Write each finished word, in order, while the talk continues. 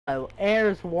Air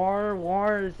is water,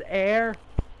 water is air.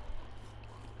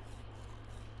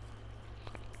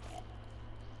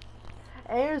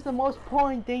 Air is the most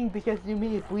important thing because you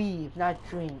need to breathe, not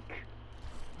drink.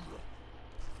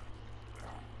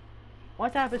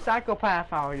 What type of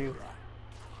psychopath are you?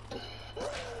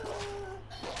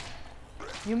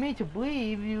 You need to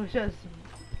breathe, you just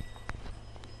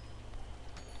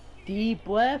deep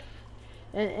breath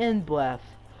and in breath.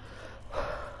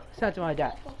 Something like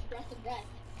that.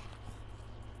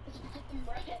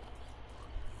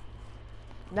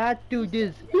 Not do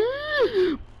this.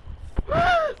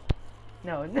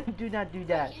 No, do not do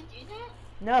that. You can't do that?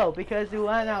 No, because you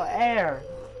run out of air.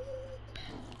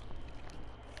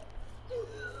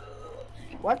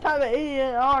 What type of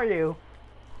idiot are you?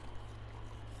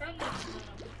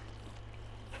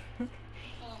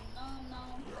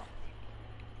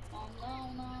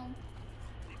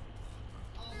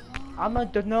 I'm a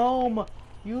gnome.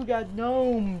 You got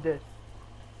gnomed.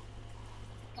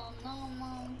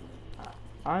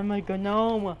 I'm a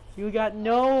gnome. You got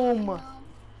gnome.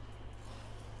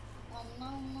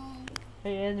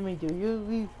 Hey, enemy, do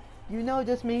you know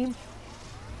this meme?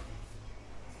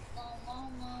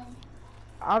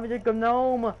 I'm the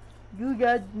gnome. You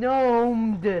got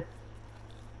gnomed.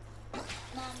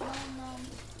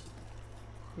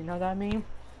 You know that meme?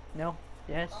 No?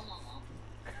 Yes?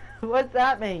 What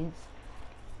that means?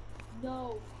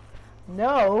 No.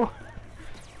 No?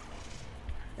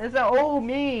 It's an old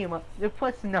meme. You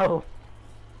put no.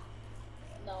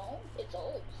 No, it's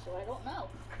old, so I don't know.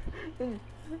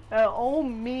 An old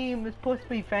meme is supposed to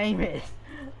be famous.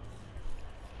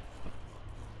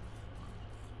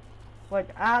 Like,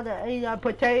 I ate a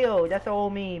potato. That's an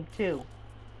old meme, too.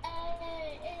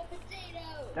 Hey, a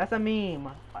potato! That's a meme.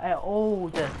 An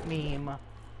old meme.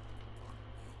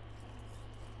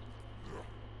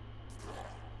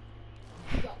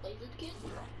 You got laser kid?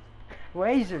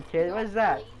 Razor Kid? What is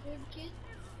that? Laser kid?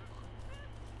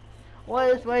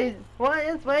 What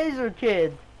is Razor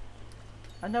Kid?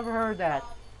 I never heard that.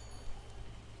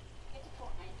 It's a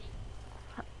Fortnite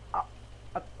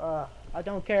thing. I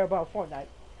don't care about Fortnite.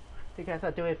 Because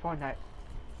I do it Fortnite.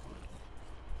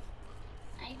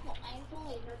 I've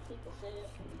only heard people say it.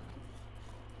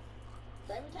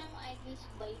 So every time I laser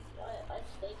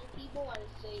people, I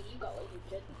just say, you got laser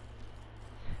kid.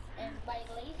 And by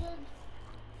laser,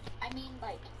 I mean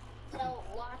like, deal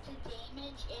lots of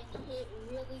damage and hit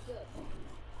really good.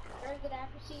 Very good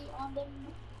accuracy on them.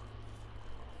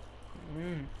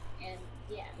 And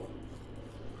yeah.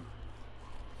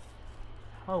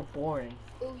 Oh, boring.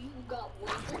 Oh, you got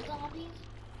laser zombies?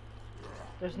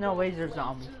 There's no laser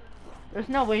zombies. There's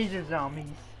no laser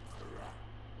zombies.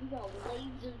 You got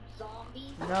laser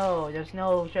zombies? No, there's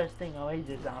no such thing as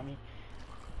laser zombie.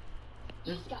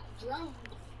 You just got droned.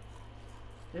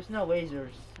 There's no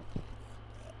lasers.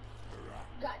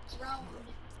 You got droned.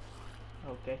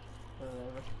 Okay,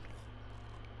 whatever.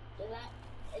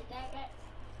 Is that right?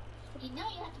 Okay, now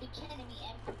you have to be kidding me,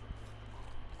 Imp.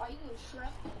 Are you a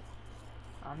shrimp?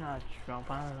 I'm not a shrimp,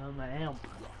 I'm an imp.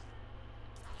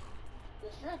 The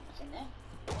shrimp's in there.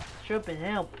 Shrimp and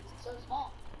imp. So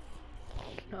small.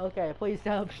 Okay, please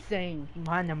stop saying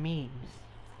minor memes.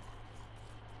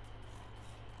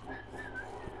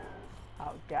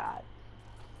 Oh god.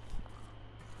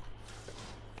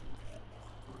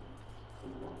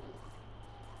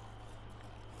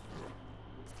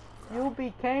 You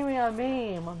became a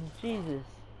meme, Jesus.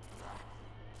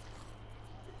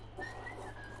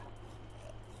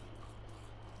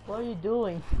 What are you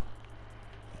doing?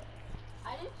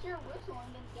 I didn't hear whistling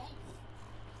in the game.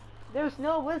 There's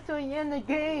no whistling in the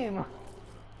game.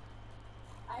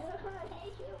 I heard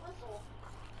your whistle.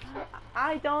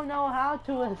 I don't know how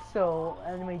to whistle,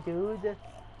 enemy dude.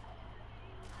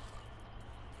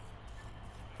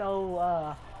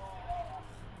 So,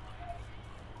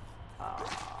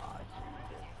 Jesus.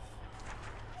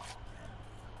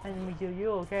 Enemy dude,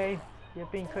 you okay? You're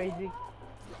being crazy.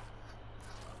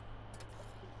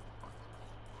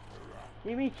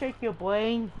 Let me check your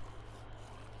brain.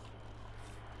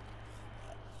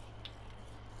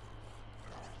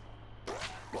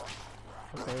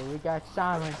 Okay, we got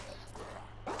silence.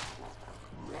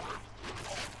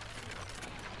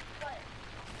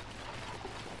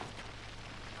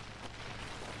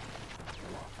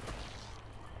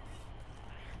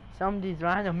 Some of these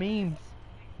random memes.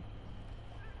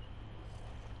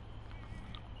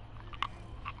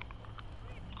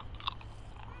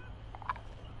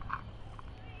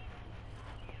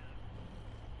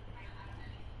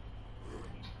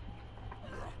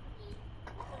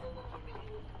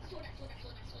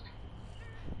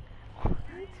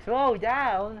 Slow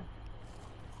down.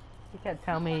 You can't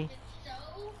tell me.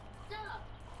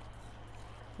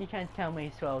 You can't tell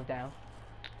me slow down.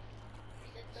 I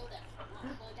said soda,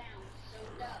 not slow down.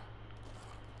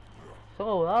 Soda.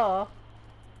 So,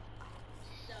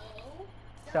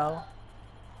 So. so,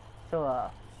 so,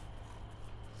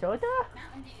 soda?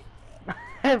 Mountain Dew.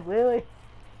 Really?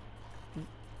 I'm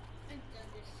done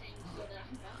just saying soda.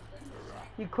 I'm done.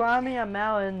 You climbing a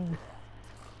mountain.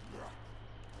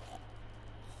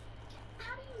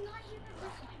 How do you not hear the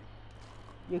first time?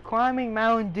 You're climbing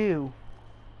Mountain Dew.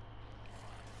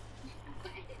 I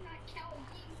did not call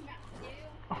you Mountain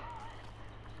Dew.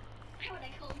 How would I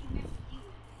call you Mountain Dew?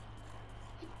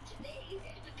 Today,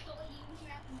 I call you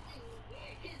Mountain Dew.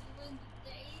 Is when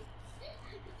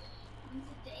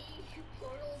today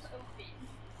portals open.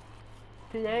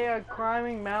 Today are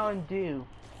climbing Mountain Dew.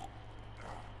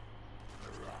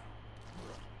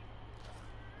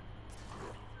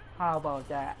 How about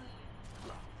that?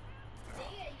 Today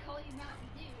I call you Mountain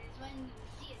Dew is when you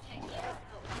see a text.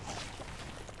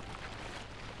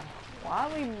 Why are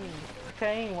we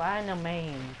saying random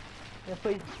memes? If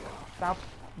we stop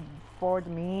for the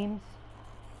memes.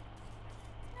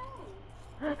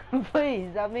 No.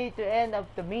 Please, I need to end up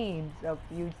the memes of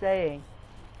you saying.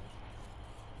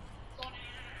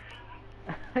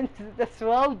 The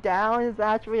slow down is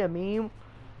actually a meme.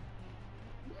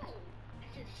 No.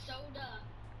 I said soda.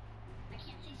 I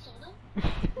can't say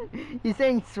soda. You're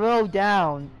saying slow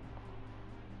down.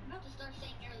 I'm about to start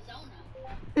saying Arizona.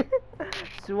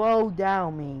 Slow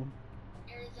down meme.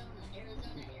 Arizona, Arizona,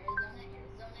 Arizona,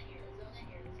 Arizona,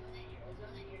 Arizona, Arizona,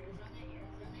 Arizona, Arizona,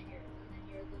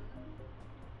 Arizona, Arizona, Arizona.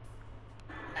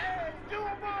 Hey, June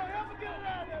Boy, I'm gonna get it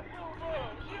out of there, June Boy.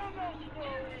 You don't know what you're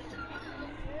doing.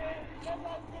 Yeah, that's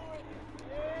how you do it.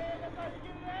 Yeah, that's how you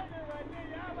get it out of there right there.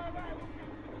 Y'all all right with me?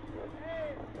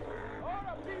 Hey, hold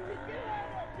up, Pee-wee. Get it out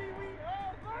of there, Pee-wee.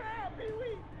 Oh, slow down,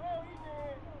 Pee-wee. Oh, he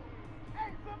did.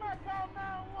 Hey, somebody call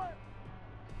 911.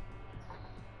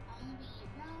 I'm gonna be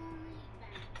right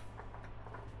back.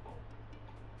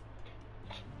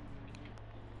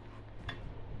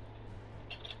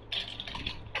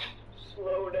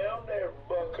 Slow down there,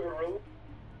 buckaroo.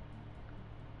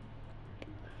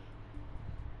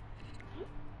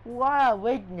 What a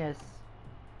weakness.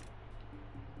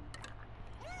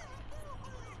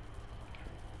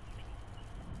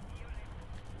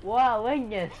 What a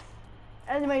weakness.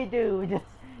 Anyway, dude,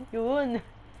 you're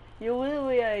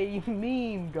literally a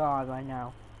meme god right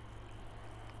now.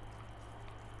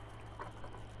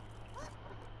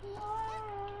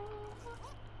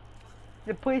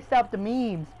 So please stop the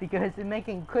memes because it's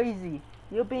making crazy.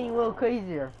 You're being a little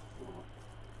crazier.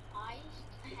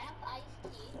 Half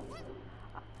iced tea,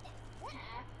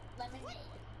 half lemonade.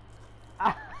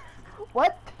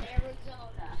 What?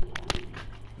 Arizona.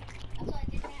 That's what I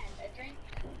just had. A drink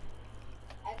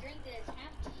that is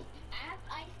half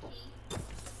iced tea,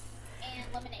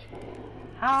 and lemonade.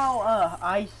 How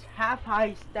half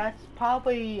ice? That's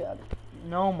probably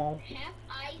normal. Half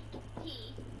iced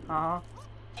tea Uh huh.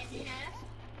 and half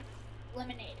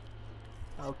lemonade.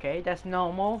 Okay, that's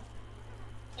normal.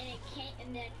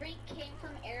 And the drink came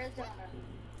from Arizona.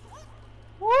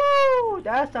 Woo!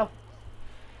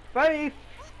 Very,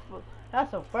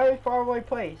 that's a very far away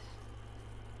place.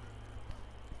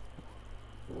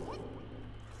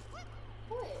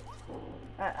 What?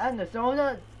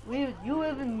 Arizona, you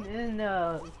live in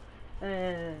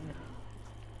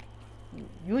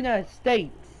United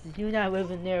States. You're not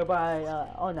living nearby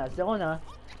Arizona.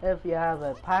 If you have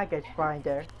a package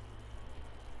finder.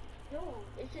 No,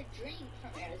 it's a drink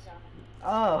from Arizona.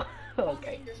 Oh, Found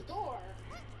okay. in the store.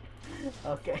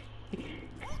 Okay. Gee,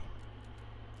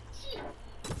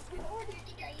 where do you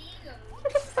think I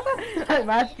am? A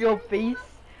magical beast.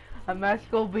 A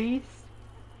magical beast.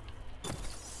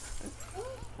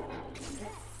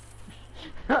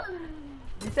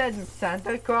 You said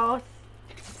Santa Claus?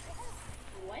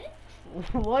 What?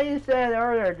 What you said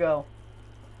earlier ago?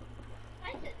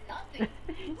 I said nothing.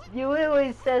 You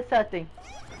literally said something.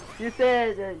 You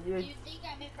said Do you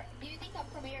think I'm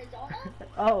from Arizona?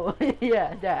 Oh,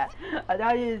 yeah, that. I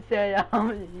thought you said,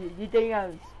 you think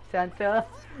I'm Santa?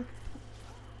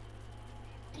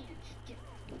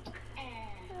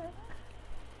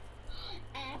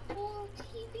 Apple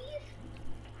TVs?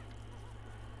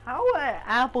 How would an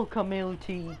Apple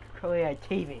community create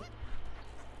a TV?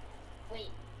 Wait.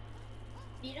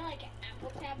 Do you know like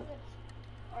Apple tablets?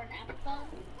 Or an Apple phone?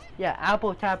 Yeah,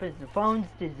 Apple tablets and phones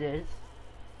exist.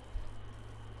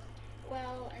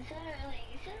 Well, instead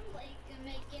of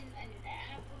making an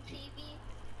Apple TV,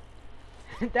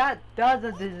 That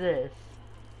doesn't exist.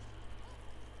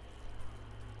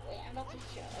 wait, I'm about to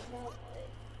show.